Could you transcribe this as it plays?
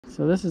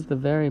So this is the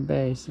very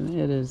base, and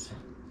it is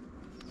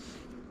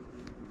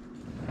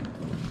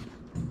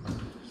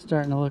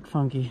starting to look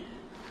funky.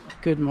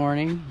 Good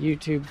morning,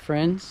 YouTube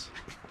friends.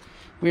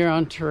 We are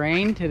on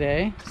terrain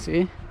today,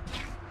 see?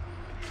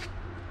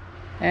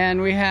 And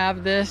we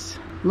have this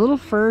little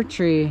fir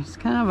tree. It's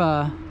kind of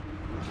a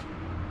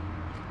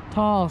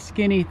tall,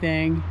 skinny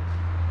thing.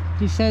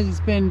 He says it's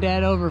been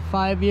dead over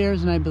 5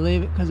 years, and I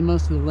believe it because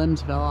most of the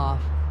limbs fell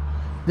off.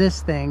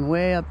 This thing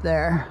way up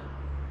there.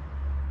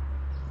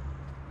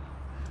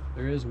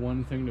 There is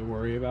one thing to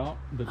worry about,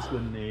 that's the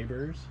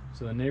neighbors.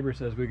 So the neighbor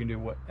says we can do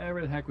whatever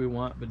the heck we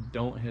want, but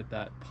don't hit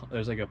that.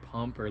 There's like a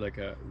pump or like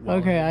a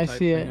okay, I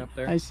see it. Up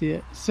there. I see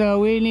it. So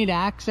we need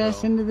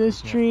access into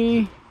this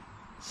tree.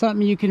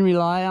 Something you can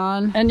rely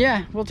on. And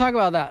yeah, we'll talk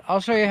about that.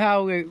 I'll show you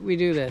how we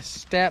do this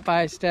step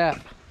by step,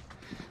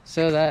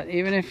 so that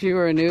even if you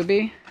were a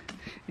newbie,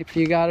 if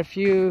you got a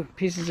few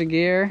pieces of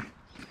gear,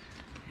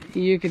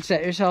 you could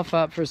set yourself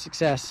up for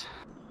success.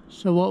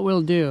 So what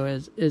we'll do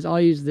is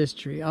I'll use this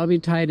tree. I'll be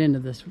tied into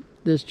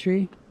this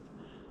tree.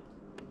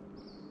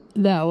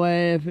 That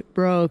way, if it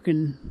broke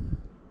and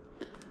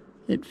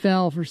it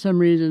fell for some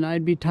reason,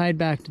 I'd be tied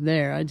back to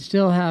there. I'd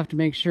still have to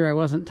make sure I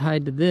wasn't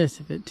tied to this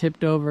if it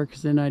tipped over,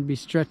 because then I'd be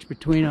stretched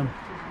between them.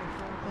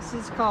 This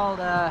is called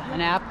an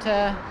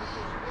APTA.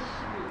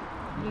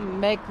 You can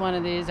make one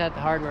of these at the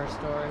hardware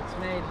store.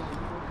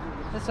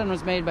 This one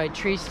was made by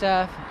Tree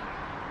Stuff.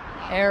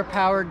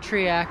 Air-powered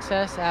tree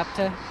access,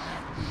 APTA.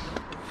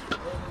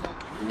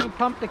 And you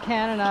pump the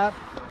cannon up.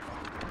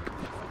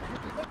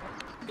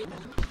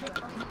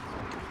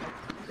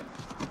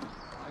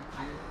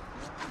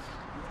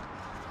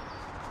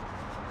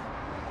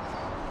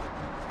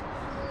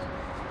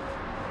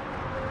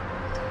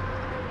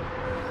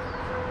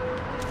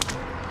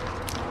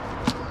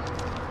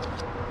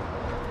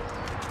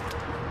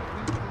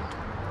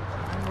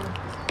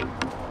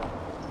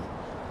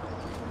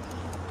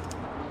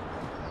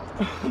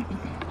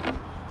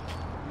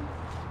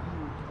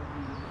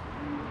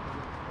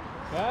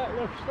 That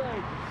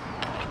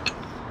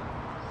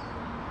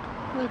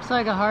looks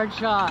like a hard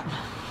shot.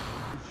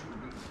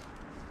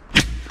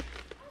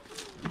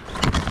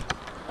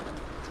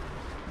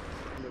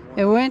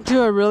 It went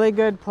to a really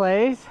good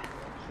place,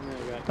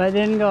 but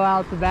didn't go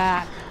out the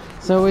back.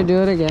 So we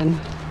do it again.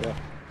 Yeah.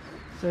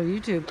 So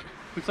YouTube.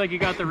 Looks like you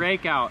got the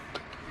rake out.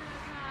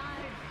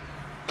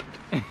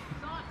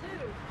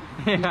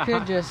 You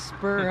could just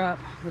spur up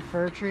the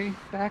fir tree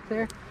back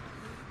there,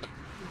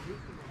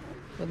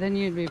 but then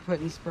you'd be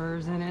putting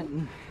spurs in it,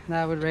 and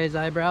that would raise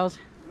eyebrows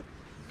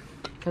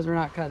because we're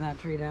not cutting that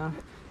tree down.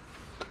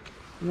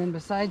 And then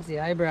besides the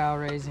eyebrow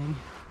raising,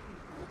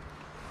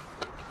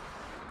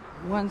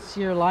 once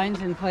your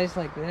line's in place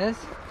like this,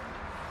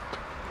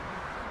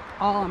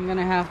 all I'm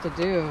gonna have to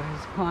do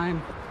is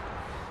climb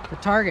the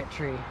target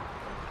tree.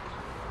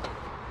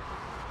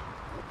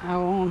 I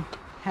won't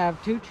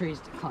have two trees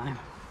to climb.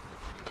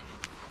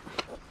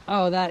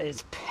 Oh, that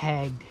is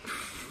pegged.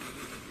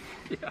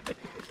 Yeah,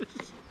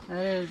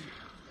 that is.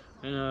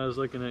 I know, I was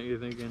looking at you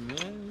thinking,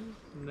 yeah,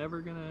 he's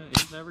never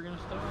gonna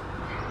stop.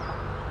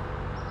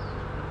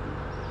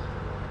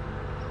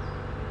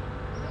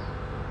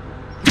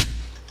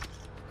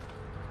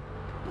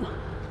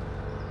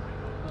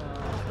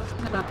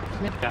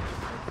 Yeah.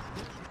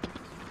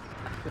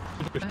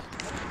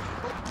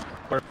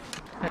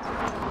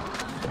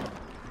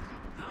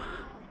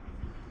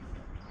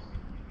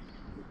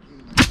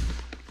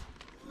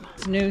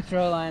 This new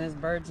throw line is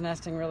bird's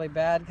nesting really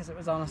bad because it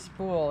was on a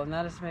spool, and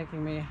that is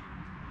making me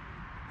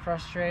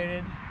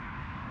frustrated.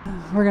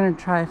 We're gonna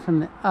try from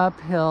the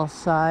uphill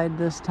side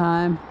this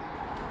time,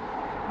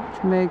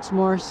 which makes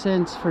more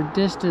sense for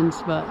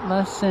distance but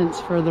less sense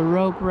for the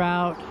rope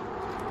route,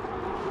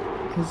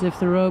 because if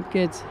the rope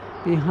gets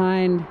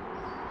behind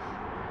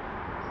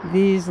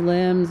these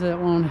limbs, it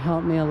won't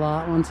help me a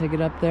lot once I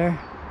get up there.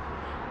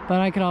 But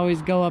I could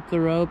always go up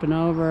the rope and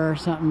over or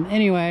something.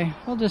 Anyway,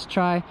 we'll just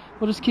try.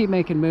 We'll just keep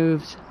making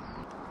moves.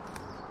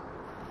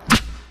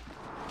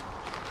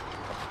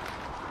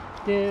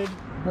 Dude,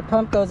 the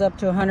pump goes up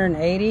to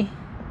 180,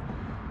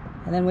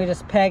 and then we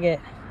just peg it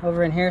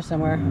over in here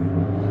somewhere.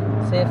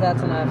 See if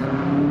that's enough.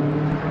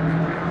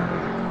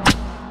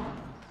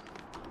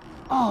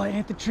 Oh, it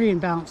hit the tree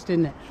and bounced,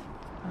 didn't it?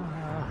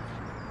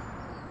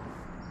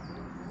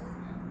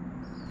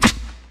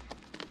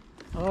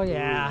 Oh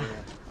yeah.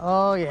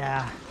 Oh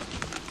yeah.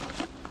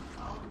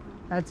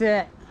 That's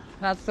it.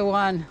 That's the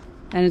one.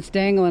 And it's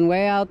dangling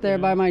way out there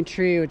by my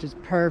tree, which is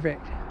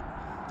perfect.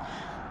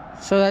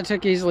 So that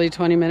took easily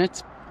 20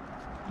 minutes,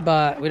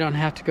 but we don't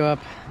have to go up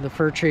the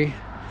fir tree.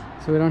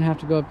 So we don't have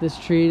to go up this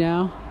tree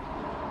now.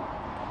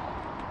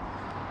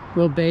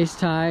 We'll base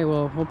tie,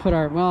 we'll put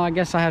our, well, I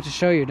guess I have to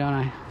show you, don't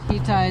I? He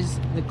ties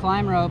the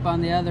climb rope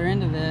on the other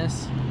end of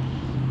this,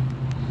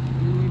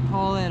 and we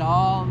pull it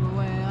all the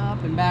way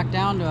up and back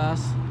down to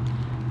us.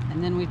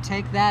 And then we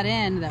take that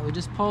end that we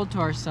just pulled to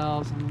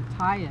ourselves and we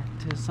tie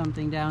it to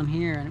something down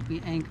here, and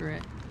we anchor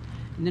it.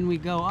 And then we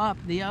go up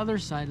the other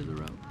side of the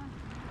rope.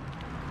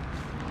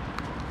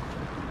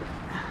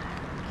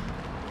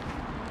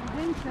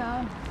 think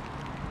so.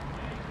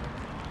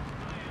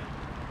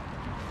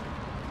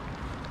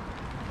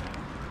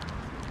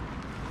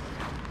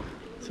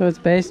 So it's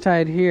base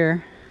tied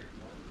here.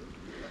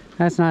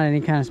 That's not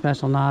any kind of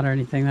special knot or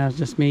anything. That was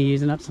just me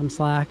using up some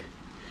slack.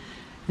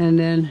 And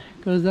then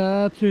goes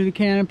up through the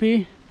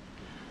canopy,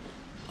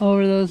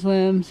 over those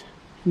limbs,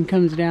 and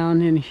comes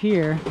down in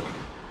here.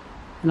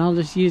 And I'll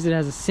just use it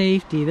as a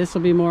safety. This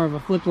will be more of a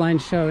flip line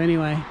show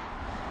anyway.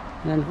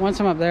 And then once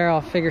I'm up there,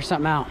 I'll figure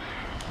something out.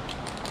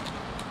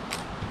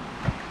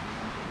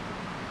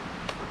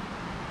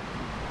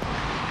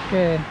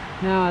 Okay,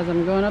 now as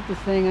I'm going up this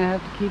thing, I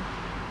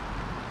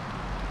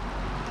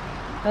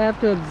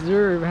have to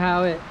observe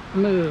how it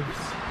moves.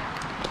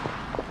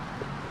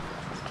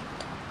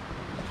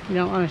 You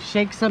don't want to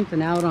shake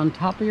something out on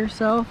top of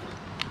yourself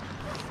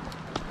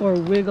or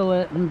wiggle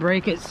it and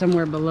break it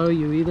somewhere below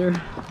you either.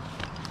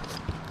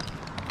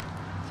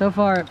 So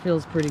far it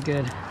feels pretty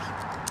good.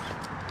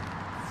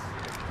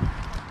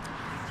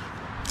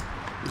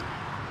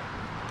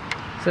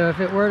 So if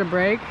it were to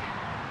break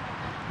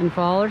and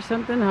fall or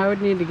something, I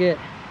would need to get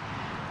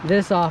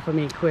this off of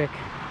me quick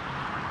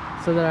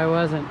so that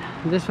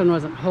this one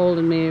wasn't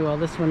holding me while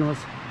this one was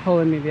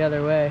pulling me the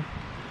other way.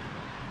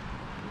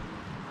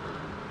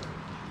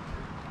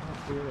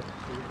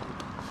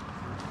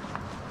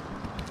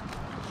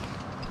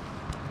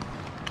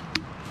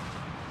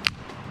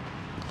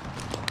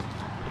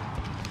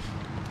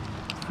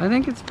 I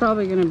think it's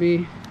probably going to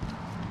be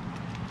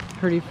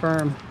pretty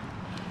firm.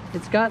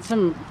 It's got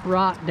some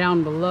rot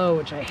down below,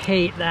 which I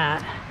hate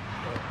that.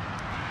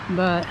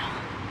 But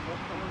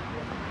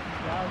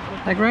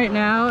like right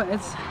now,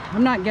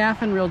 I'm not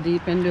gaffing real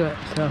deep into it,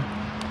 so.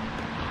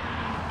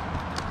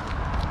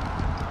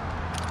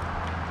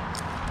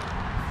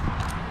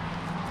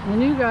 A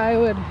new guy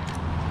would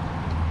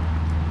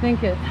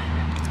think it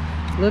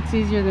looks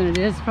easier than it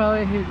is.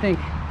 Probably he'd think,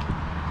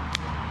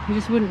 he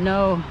just wouldn't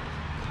know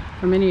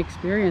from any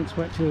experience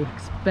what to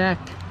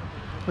expect,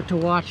 what to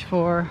watch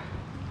for,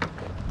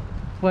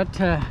 what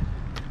to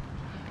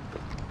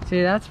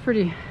see. That's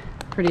pretty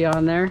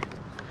on there.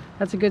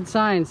 That's a good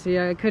sign. See,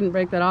 I couldn't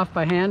break that off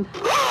by hand.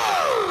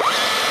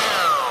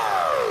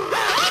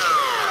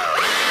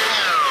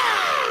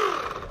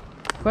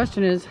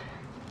 Question is,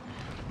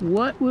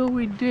 what will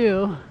we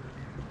do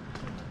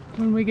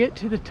when we get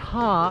to the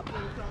top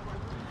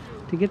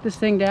to get this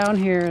thing down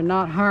here and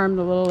not harm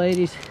the little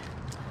lady's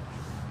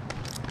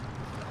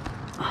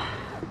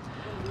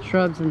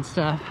shrubs and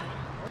stuff?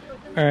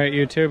 All right,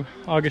 YouTube,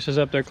 August is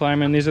up there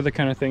climbing. These are the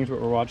kind of things what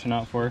we're watching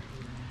out for.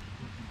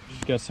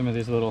 Just got some of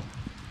these little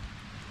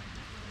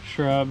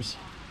shrubs.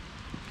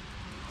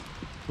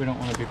 We don't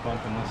want to be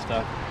bumping this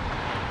stuff.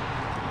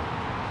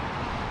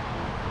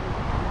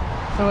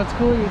 So what's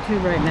cool,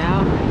 YouTube, right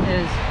now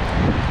is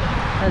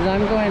as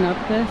I'm going up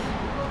this,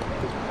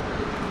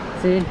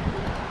 see,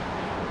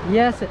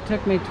 yes, it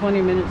took me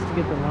 20 minutes to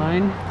get the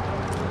line,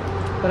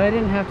 but I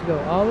didn't have to go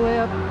all the way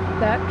up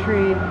that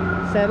tree,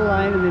 set a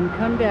line, and then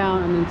come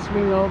down and then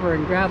swing over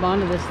and grab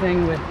onto this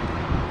thing with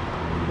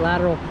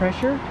lateral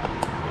pressure.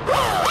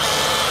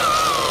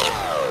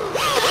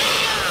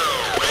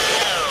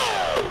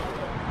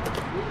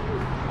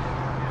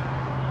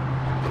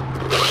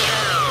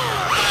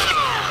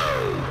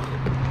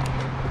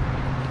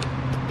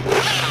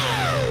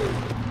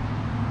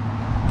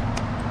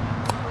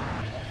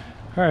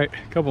 All right,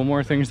 a couple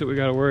more things that we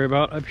got to worry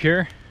about up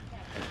here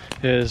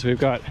is we've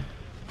got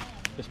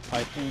this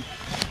piping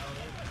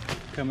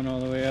coming all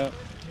the way up,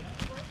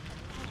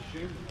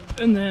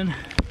 and then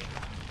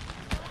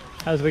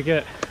as we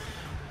get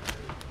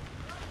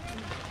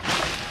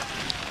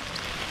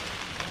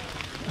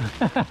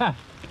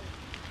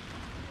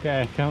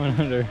okay, coming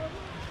under,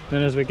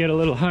 then as we get a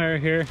little higher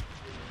here,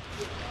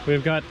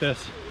 we've got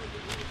this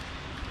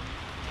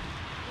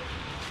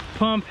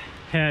pump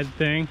head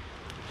thing.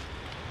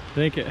 I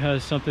think it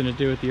has something to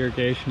do with the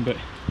irrigation, but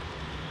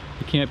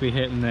you can't be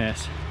hitting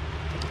this.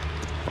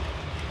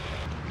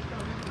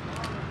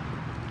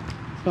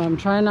 So I'm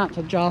trying not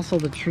to jostle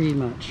the tree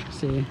much,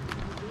 see?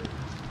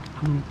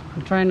 I'm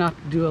trying not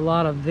to do a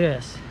lot of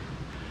this.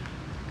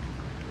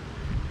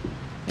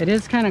 It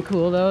is kind of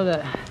cool though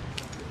that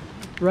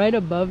right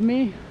above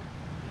me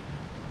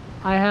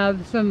I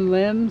have some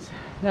limbs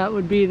that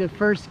would be the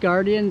first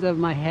guardians of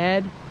my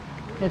head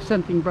if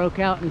something broke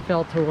out and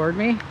fell toward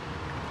me.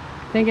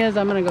 Thing is,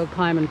 I'm gonna go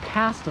climbing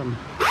past them.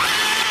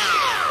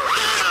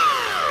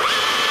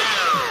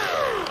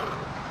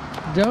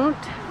 Don't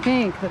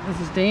think that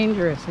this is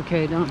dangerous,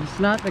 okay? Don't. It's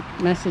not the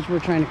message we're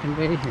trying to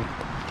convey here.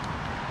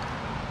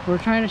 We're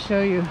trying to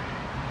show you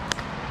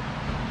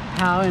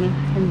how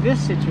in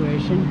this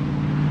situation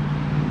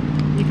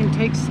you can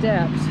take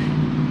steps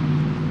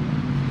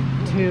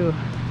to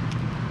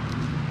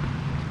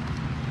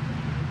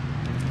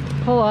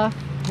pull off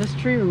this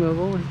tree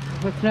removal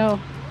with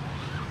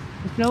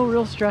no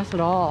real stress at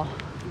all.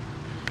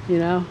 You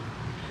know,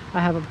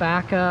 I have a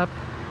backup.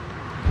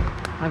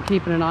 I'm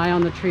keeping an eye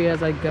on the tree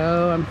as I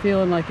go. I'm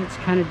feeling like it's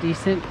kind of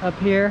decent up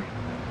here.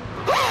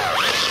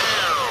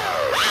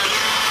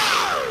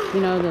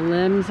 You know, the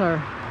limbs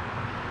are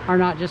are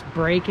not just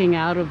breaking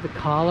out of the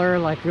collar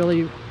like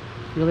really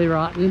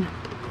rotten.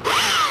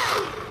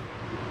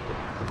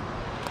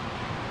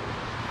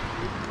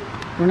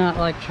 We're not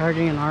like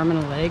charging an arm and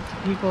a leg to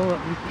people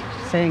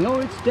saying, oh,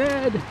 it's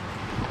dead,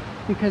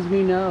 because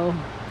we know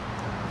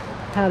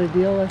how to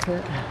deal with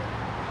it.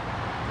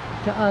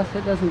 To us,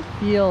 it doesn't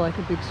feel like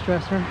a big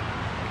stressor.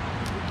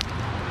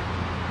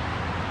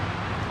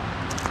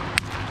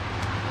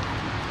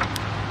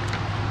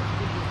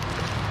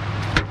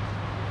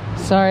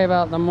 Sorry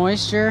about the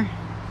moisture.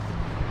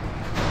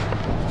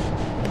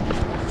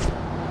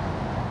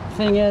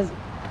 Thing is,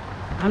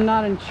 I'm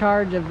not in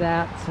charge of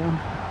that, so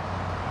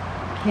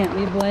can't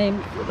be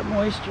blamed for the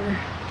moisture.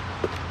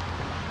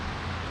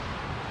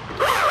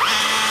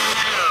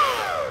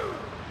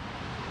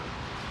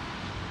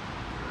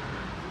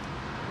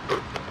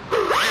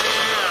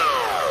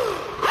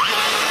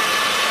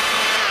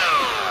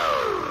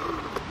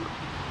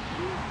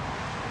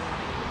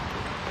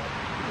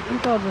 I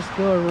think I'll just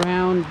go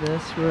around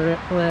this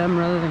limb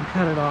rather than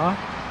cut it off.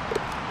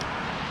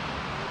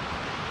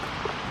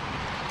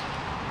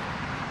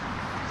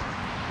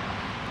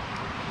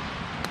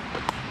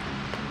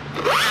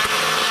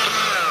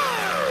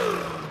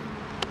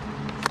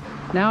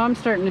 Now I'm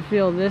starting to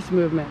feel this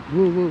movement.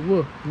 Woo, woo,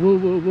 woo, woo,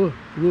 woo, woo,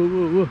 woo,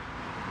 woo, woo.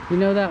 You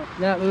know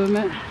that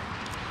movement?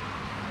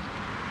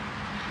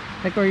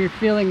 Like where you're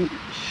feeling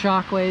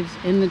shock waves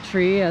in the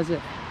tree as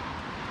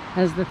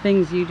the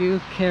things you do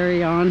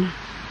carry on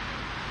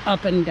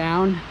up and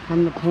down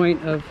from the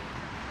point of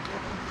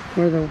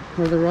where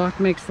the rock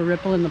makes the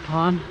ripple in the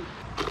pond.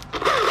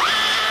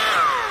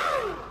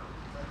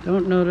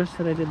 Don't notice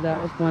that I did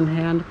that with one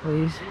hand,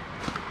 please.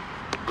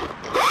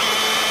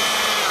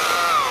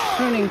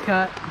 Pruning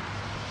cut.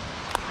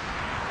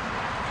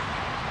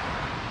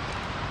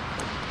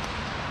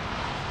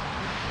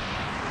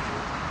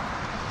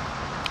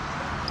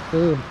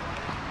 Ooh.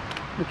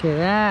 Okay,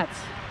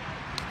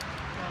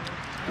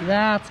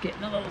 that's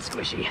getting a little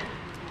squishy.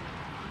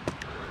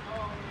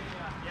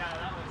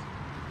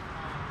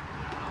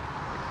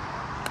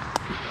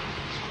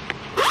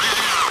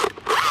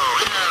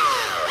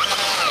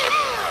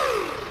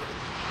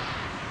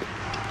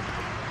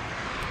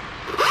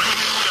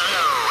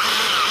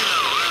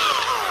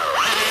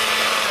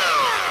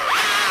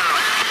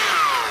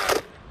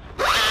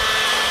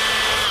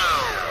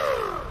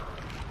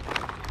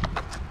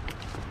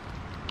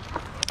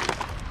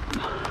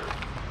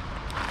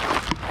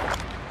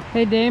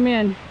 Hey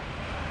Damien,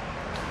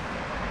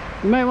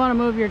 you might want to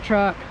move your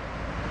truck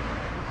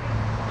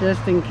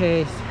just in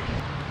case.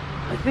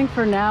 I think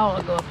for now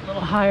I'll go up a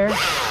little higher.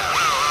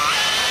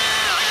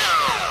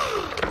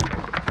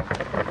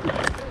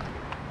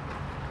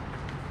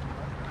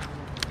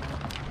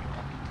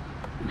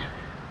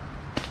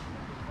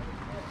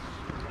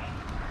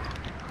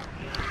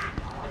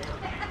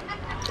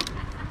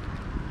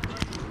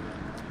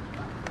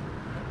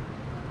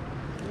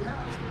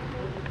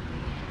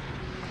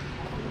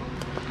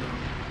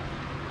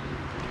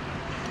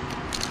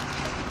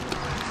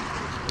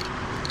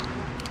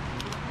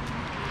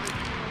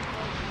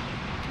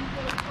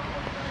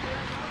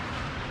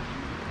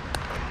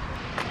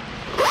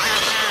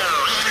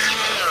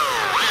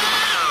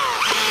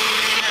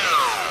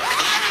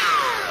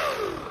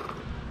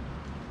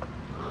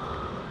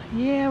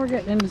 Yeah, we're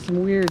getting into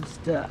some weird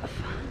stuff.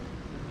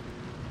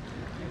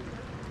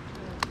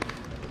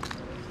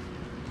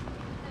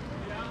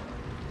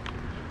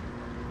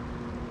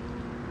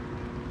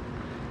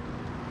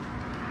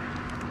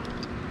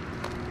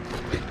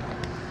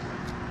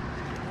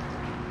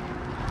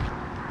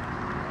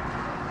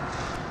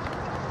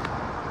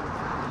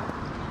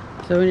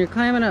 So when you're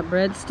climbing up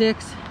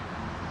breadsticks,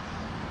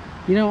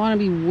 you don't want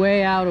to be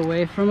way out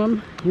away from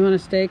them. You want to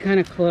stay kind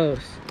of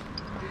close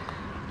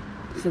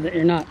so that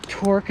you're not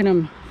torquing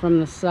them from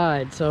the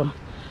side. So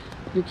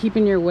you're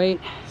keeping your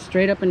weight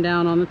straight up and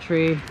down on the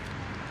tree.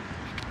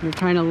 You're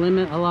trying to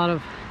limit a lot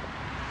of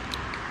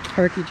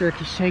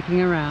herky-jerky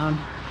shaking around.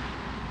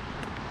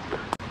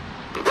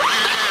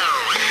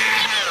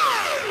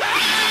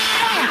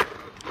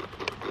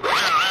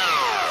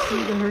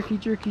 See the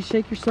herky-jerky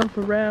shake yourself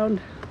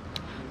around?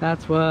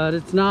 That's what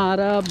it's not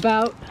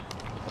about.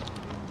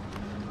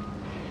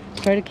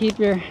 Try to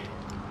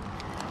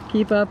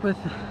keep up with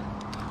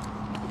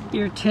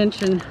your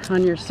tension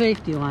on your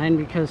safety line,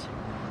 because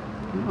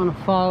you don't want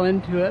to fall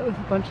into it with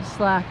a bunch of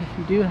slack if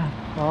you do have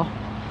to fall.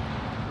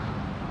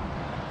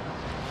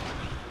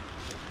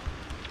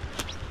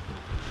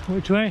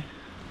 Which way?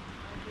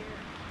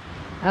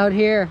 Out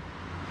here.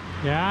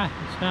 Yeah,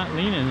 it's not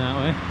leaning that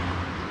way.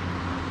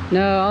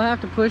 No, I'll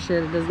have to push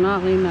it. It does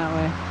not lean that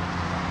way.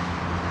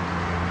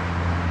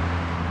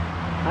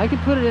 I could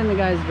put it in the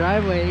guy's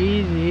driveway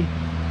easy.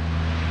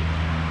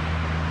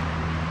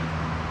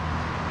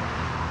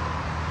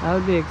 That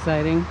would be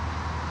exciting.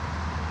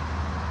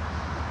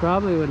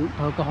 Probably wouldn't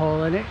poke a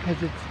hole in it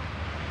because it's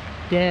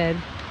dead.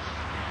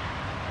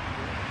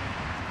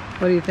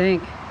 What do you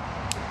think?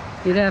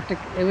 We'd have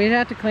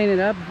to clean it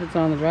up if it's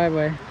on the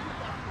driveway.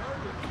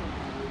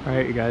 All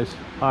right, you guys.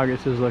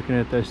 August is looking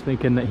at this,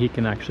 thinking that he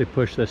can actually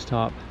push this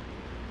top.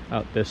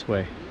 out this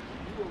way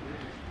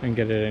and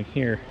get it in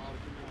here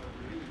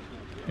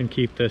and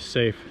keep this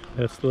safe.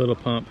 That's the little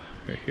pump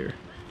right here.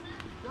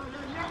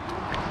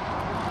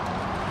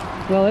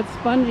 Well, it's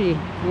spongy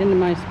into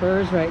my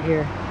spurs right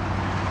here.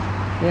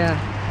 Yeah.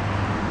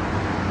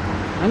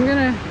 I'm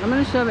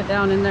gonna shove it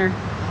down in there.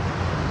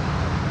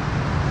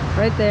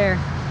 Right there.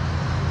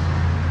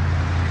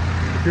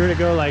 If you were to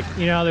go like,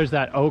 you know, there's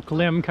that oak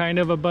limb kind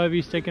of above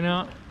you sticking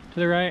out to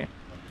the right.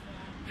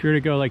 If you were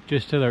to go like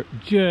just to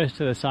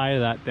the side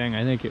of that thing,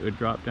 I think it would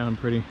drop down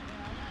pretty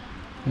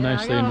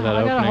nicely into that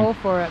opening. I got a hole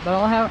for it, but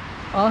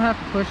I'll have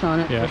to push on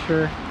it for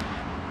sure.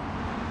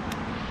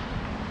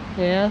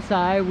 Yes,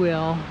 I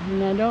will.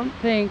 And I don't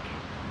think,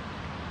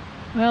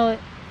 well, it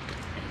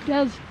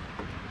does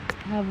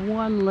have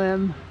one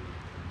limb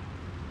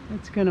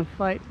that's gonna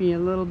fight me a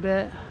little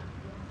bit.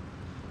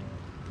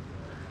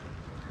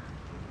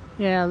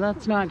 Yeah,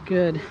 that's not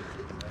good.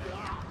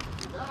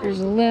 There's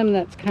a limb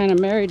that's kind of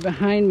married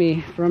behind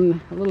me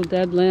from a little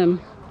dead limb.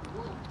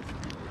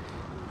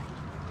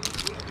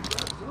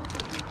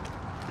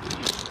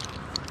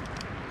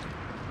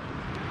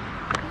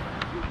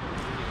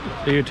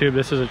 So YouTube,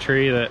 this is a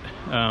tree that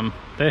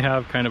they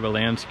have kind of a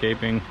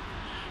landscaping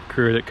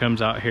crew that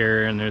comes out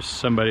here, and there's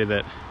somebody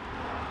that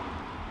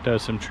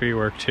does some tree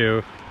work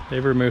too.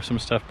 They've removed some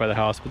stuff by the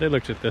house, but they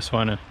looked at this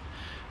one and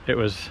it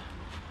was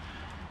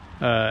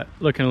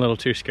looking a little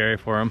too scary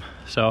for them.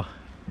 So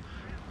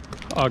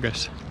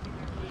August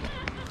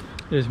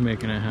is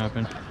making it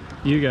happen.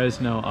 You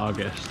guys know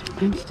August.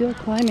 I'm still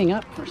climbing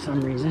up for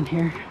some reason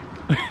here.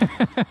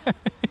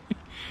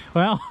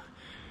 Well,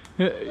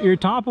 your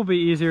top will be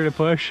easier to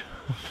push.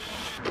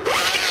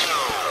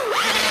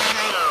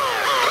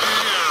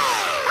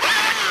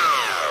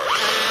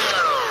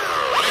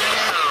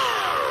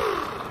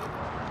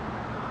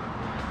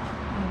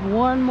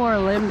 One more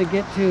limb to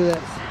get to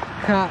that's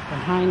caught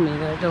behind me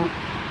that I don't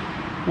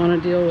want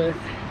to deal with.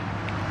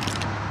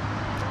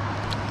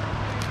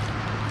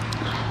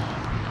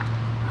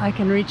 I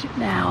can reach it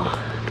now.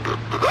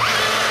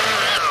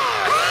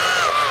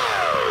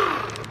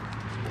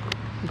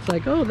 It's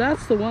like, oh,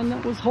 that's the one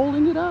that was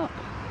holding it up.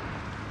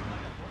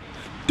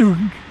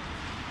 Dunk.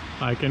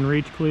 I can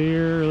reach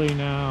clearly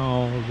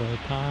now. The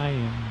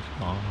time's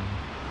gone.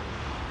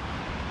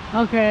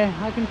 Okay,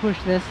 I can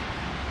push this.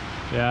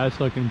 Yeah, it's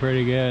looking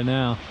pretty good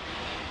now.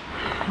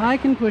 I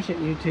can push it,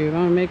 YouTube. I'm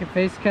gonna make a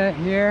face cut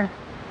here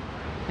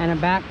and a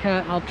back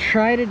cut. I'll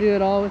try to do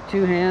it all with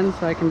two hands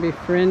so I can be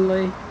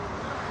friendly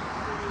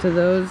to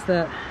those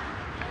that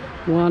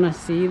want to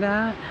see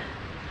that.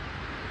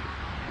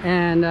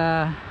 And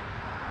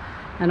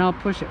I'll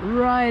push it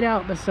right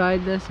out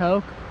beside this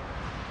oak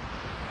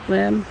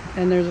limb,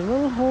 and there's a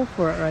little hole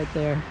for it right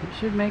there. It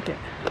should make it.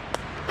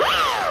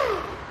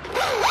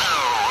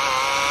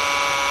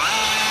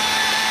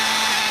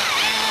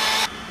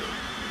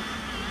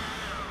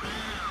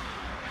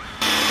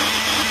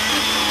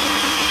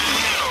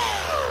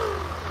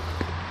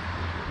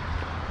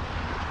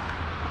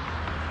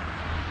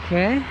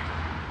 Okay.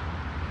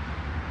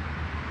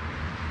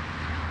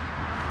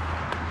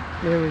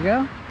 There we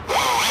go.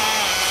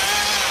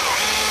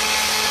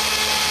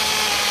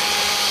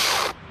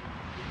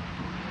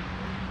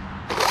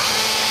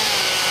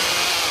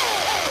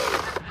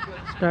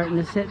 Starting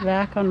to sit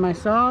back on my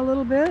saw a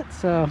little bit,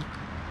 so.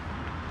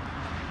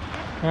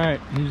 All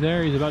right, he's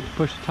there. He's about to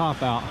push the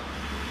top out.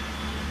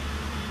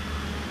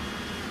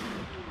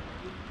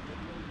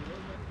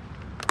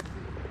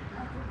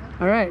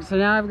 All right, so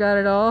now I've got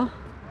it all,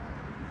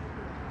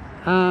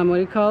 what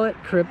do you call it,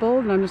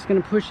 crippled, and I'm just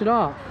gonna push it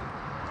off.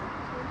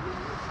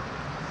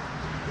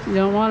 You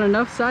don't want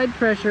enough side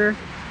pressure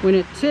when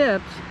it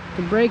tips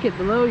to break it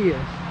below you.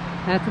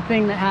 That's the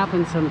thing that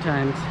happens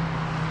sometimes.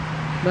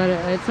 But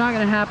it's not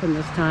gonna happen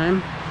this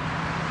time.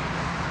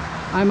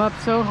 I'm up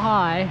so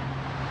high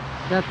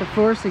that the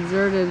force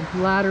exerted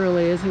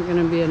laterally isn't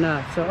gonna be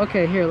enough. So,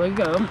 okay, here, let's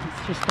go.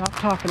 Let's just stop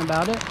talking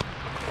about it.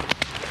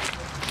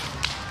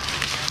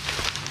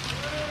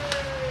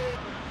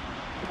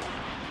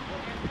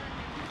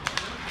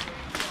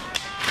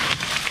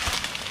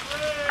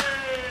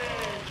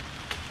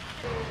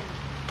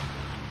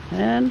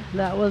 And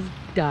that was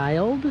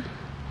dialed.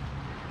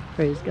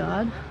 Praise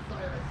God.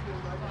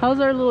 How's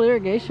our little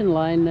irrigation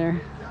line there?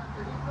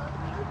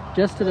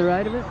 Just to the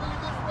right of it?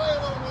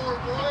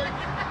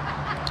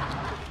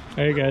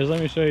 Hey guys, let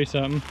me show you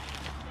something.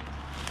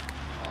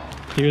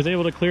 He was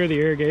able to clear the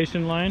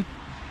irrigation line,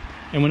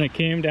 and when it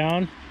came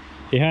down,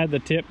 he had the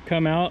tip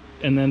come out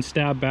and then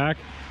stab back,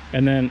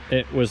 and then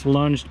it was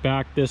lunged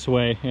back this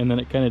way, and then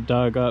it kind of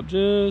dug up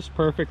just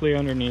perfectly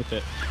underneath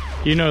it.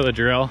 You know the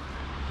drill.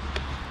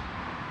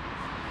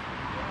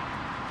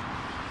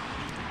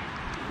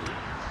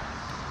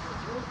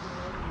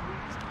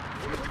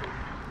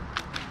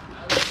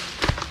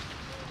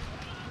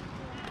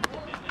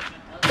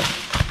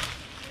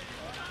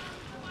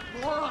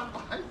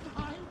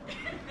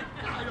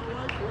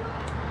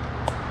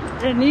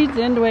 It needs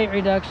end weight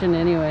reduction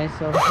anyway,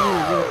 so I'm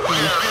gonna give it some.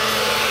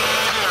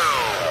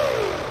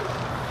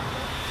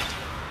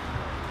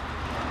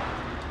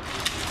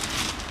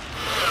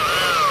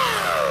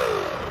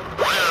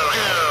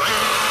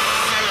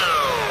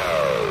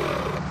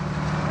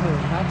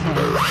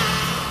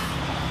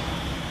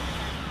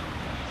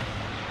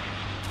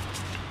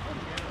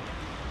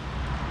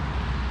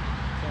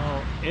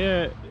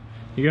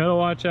 You gotta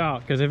watch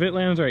out, because if it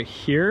lands right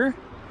here,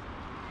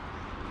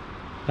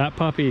 that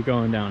puppy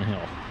going downhill.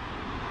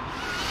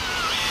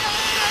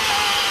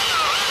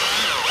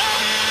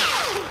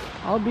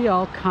 I'll be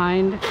all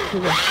kind to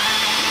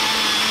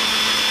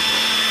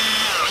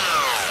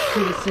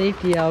the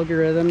safety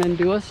algorithm and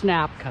do a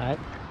snap cut.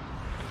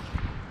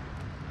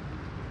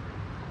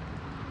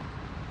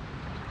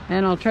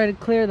 And I'll try to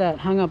clear that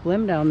hung up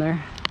limb down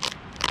there.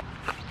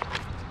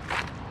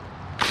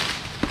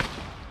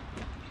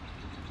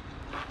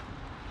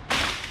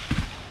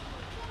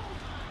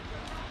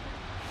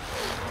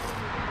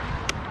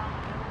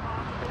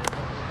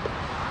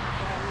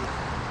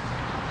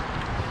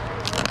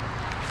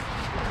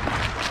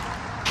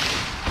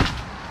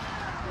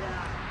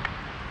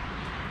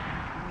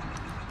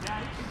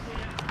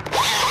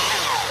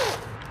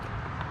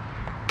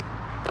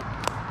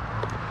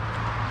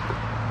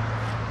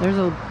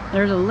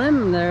 There's a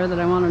limb there that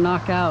I want to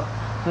knock out,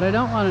 but I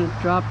don't want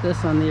to drop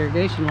this on the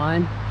irrigation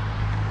line.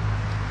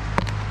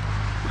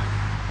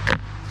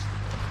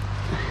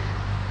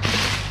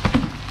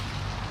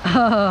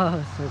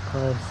 Oh, so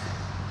close.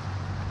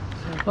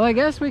 Well, I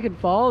guess we could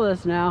follow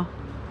this now.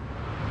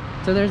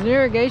 So there's an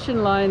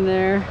irrigation line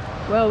there.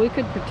 Well, we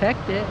could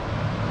protect it.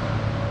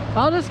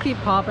 I'll just keep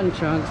popping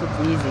chunks, it's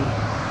easy.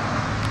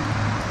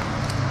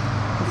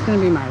 It's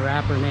gonna be my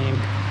rapper name,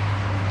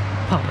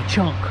 Papa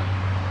Chunk.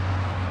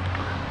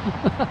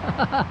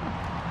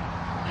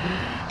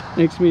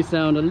 Makes me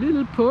sound a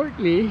little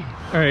portly.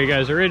 All right,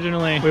 guys,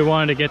 originally we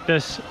wanted to get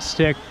this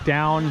stick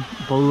down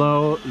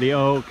below the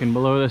oak and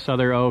below this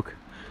other oak.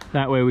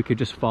 That way we could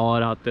just follow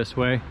it out this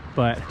way.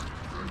 But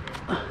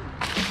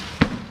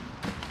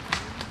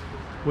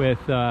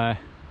with the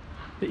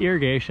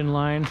irrigation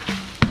line,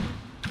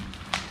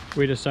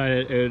 we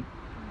decided it would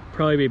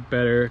probably be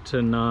better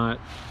to not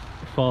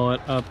follow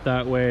it up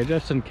that way,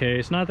 just in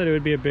case. Not that it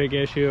would be a big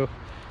issue,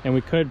 and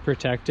we could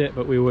protect it,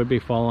 but we would be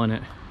following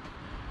it.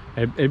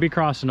 It'd be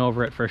crossing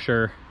over it for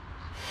sure.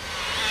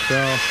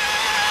 So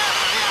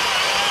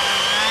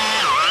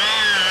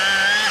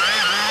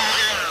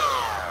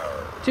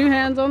two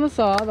hands on the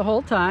saw the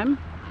whole time,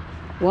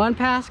 one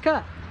pass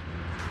cut.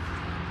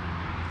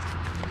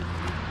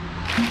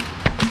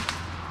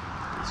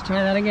 Let's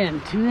try that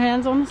again. Two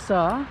hands on the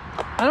saw.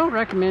 I don't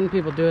recommend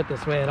people do it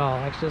this way at all.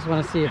 I just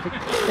want to see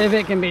if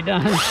it can be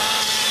done.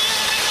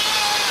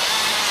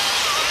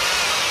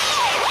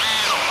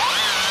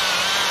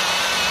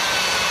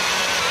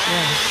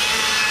 Yeah.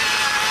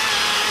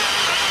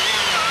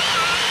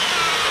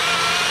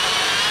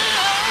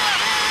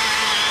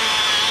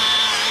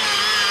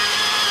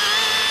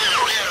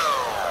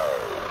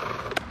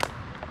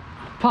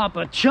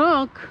 Papa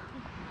Chunk.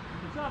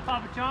 what's up,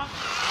 Papa Chunk?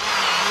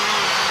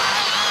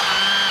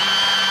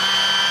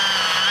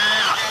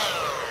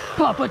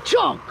 Papa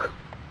Chunk.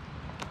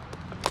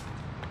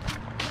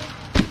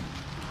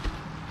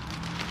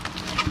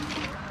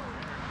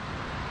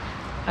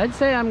 I'd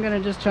say I'm gonna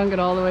just chunk it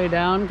all the way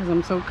down because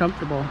I'm so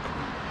comfortable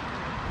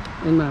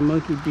in my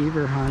monkey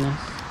beaver harness.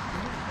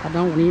 I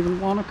don't even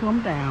want to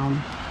come down.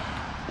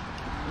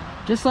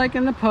 Just like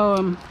in the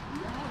poem.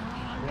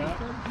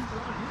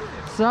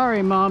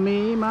 Sorry,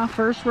 mommy, my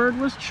first word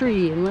was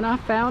tree, and when I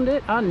found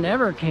it, I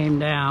never came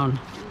down.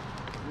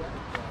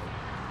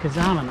 Cause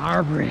I'm an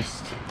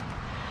arborist.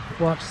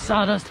 Watch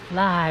sawdust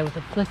fly with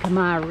a flick of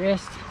my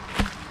wrist.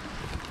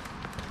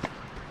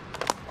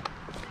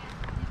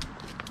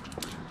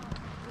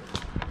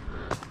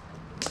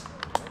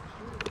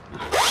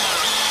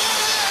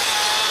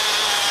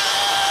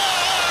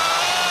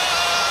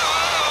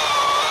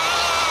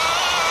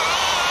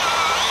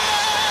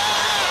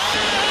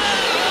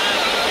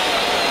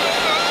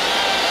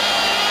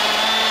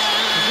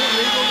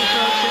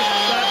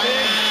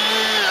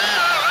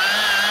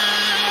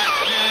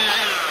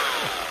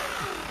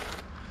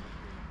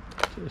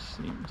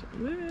 Seems a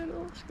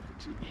little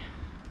sketchy.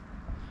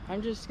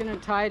 I'm just gonna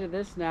tie to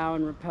this now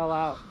and rappel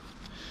out.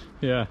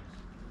 Yeah.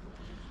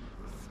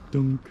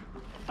 Dunk.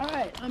 All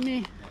right, let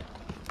me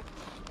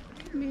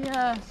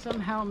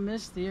somehow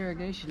miss the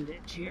irrigation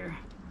ditch here.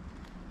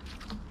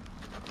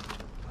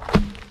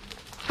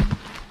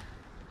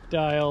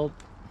 Dialed.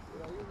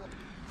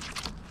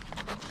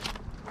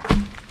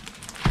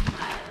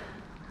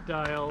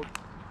 Dialed.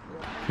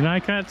 Can I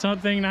cut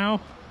something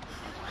now?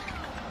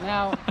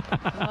 Now,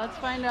 let's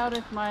find out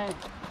if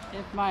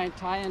my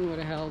tie-in would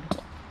have held.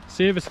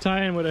 See if its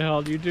tie-in would have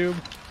held, YouTube.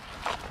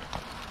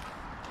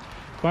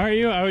 If I were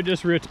you, I would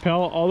just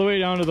rappel all the way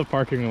down to the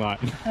parking lot.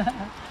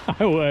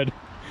 I would.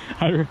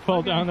 I'd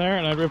rappel down there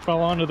and I'd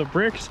rappel onto the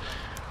bricks.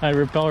 I'd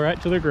rappel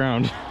right to the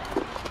ground.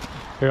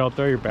 Here, I'll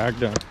throw your bag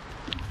down.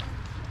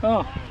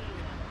 Oh,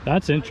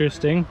 that's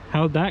interesting.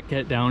 How'd that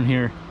get down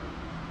here?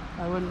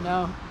 I wouldn't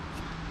know.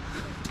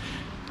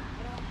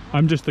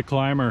 I'm just the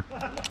climber.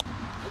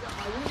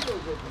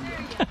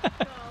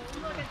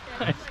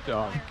 Nice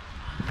job.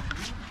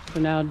 So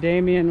now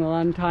Damien will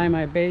untie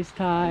my base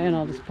tie and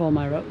I'll just pull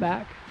my rope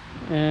back.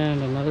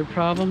 And another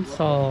problem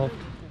solved.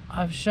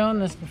 I've shown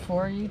this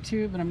before,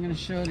 YouTube, but I'm going to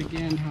show it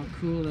again how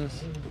cool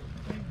this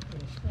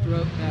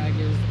rope bag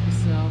is to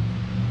sell.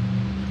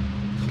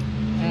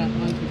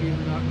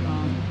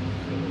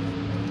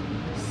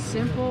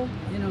 simple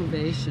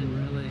innovation,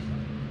 really.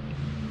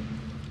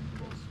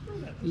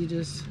 You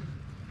just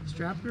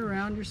strap it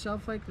around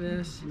yourself like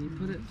this, and you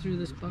put it through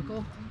this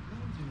buckle.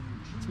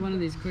 It's one of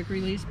these quick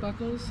release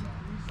buckles,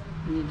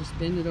 and you just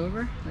bend it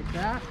over like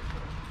that.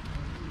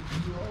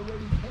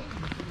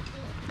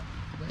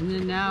 And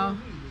then now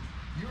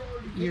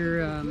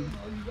you're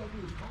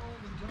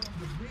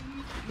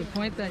the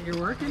point that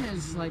you're working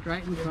is like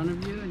right in front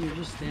of you, and you're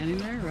just standing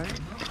there, right?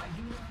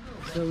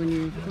 So when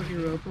you put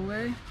your rope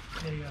away,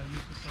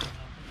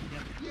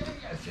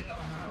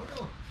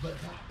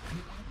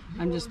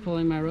 I'm just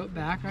pulling my rope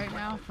back right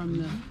now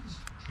from the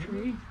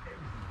tree.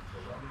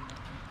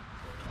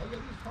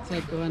 It's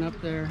like going up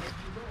there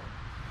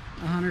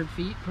 100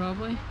 feet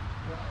probably.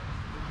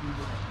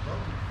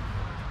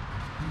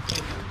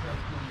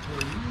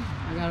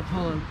 I gotta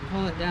pull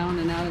it down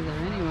and out of there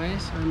anyway,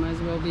 so I might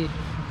as well be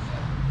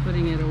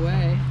putting it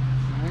away,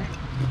 right?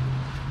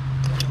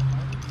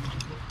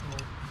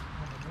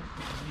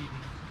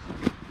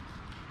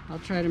 I'll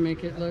try to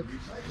make it look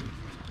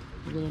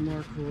a little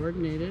more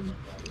coordinated. Me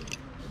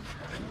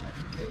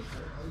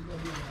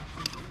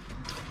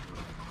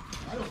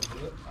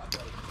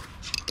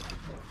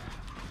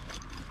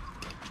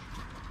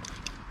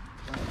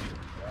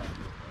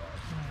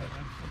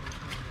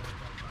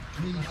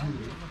too.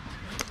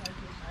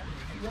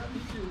 Yeah,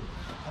 me too.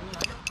 I mean, I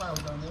got piles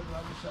down there, but I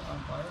was set on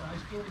fire, and I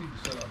still need to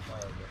set on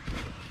fire, but I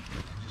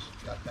just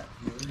got that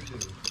feeling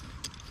too.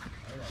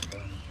 I got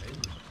burning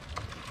papers. I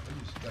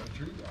just got a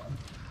tree down.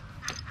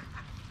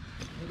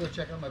 Let me go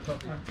check on my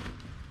puppy.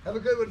 Have a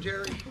good one,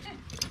 Terry.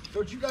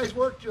 Don't you guys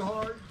work too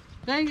hard?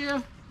 Thank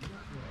you.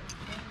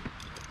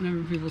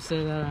 Whenever people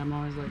say that, I'm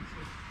always like,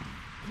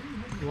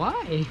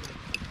 why?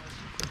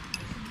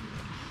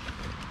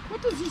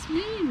 What does this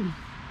mean?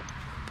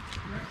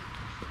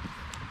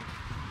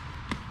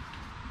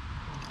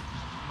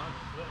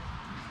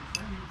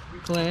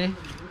 Clay.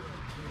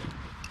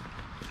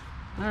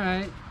 All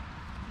right.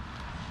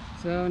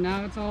 So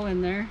now it's all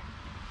in there.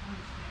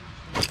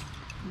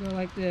 Go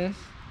like this.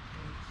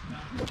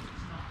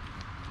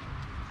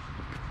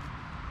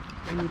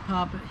 And you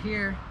pop it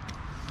here.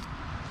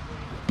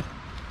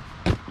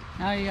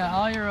 Now you got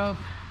all your rope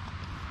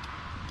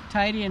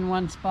tidy in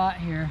one spot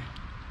here.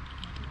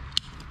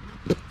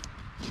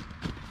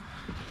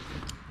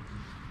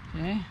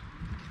 Okay.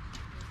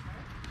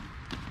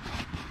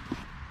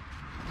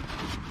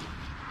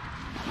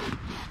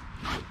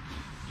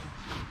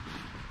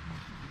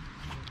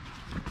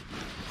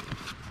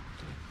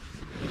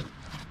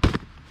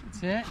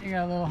 That's it. You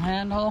got a little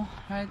handle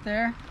right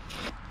there.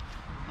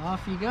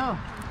 Off you go.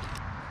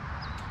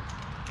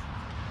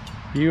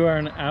 You are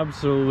an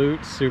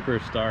absolute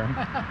superstar.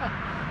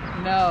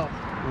 No.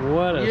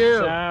 What a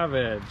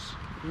savage.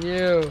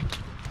 You.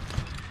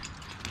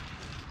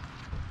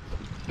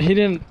 He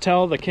didn't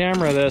tell the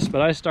camera this,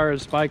 but I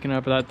started spiking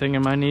up that thing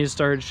and my knees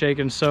started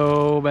shaking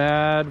so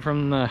bad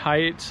from the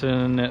heights,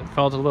 and it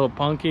felt a little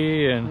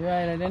punky, and You're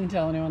right, I didn't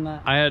tell anyone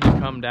that. I had to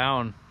come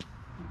down.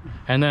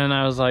 And then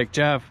I was like,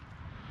 Jeff,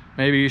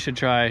 maybe you should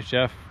try.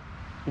 Jeff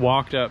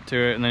walked up to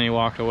it and then he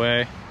walked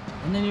away.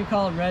 And then you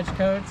called Reg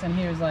Coates and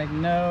he was like,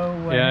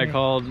 no way. Yeah, I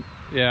called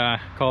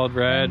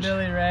Reg. And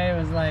Billy Ray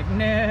was like,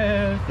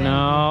 no,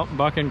 thank you.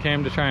 Buckin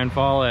came to try and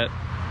fall it,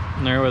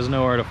 and there was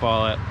nowhere to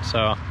fall it,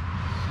 so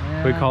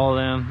we called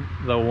in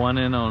the one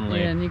and only.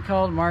 Yeah, and you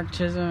called Mark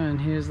Chisholm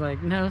and he was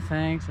like, no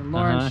thanks. And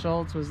Lauren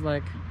Schultz was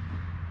like,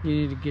 you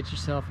need to get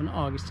yourself an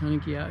August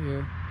Hunnicky out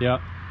here.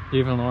 Yep,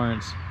 even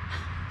Lawrence.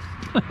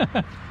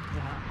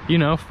 You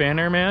know,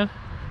 Fanner Man?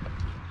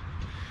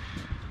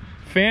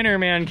 Fanner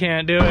Man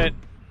can't do it.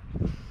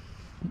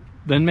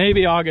 Then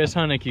maybe August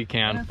Hunnicky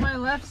can. And if I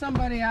left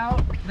somebody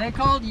out, they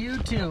called you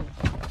too.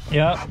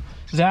 Yep.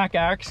 Zach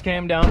Axe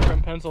came down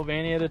from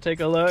Pennsylvania to take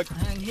a look.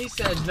 And he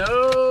said,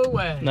 no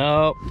way.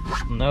 Nope.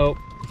 Nope.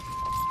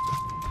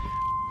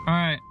 All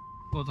right.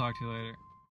 We'll talk to you later.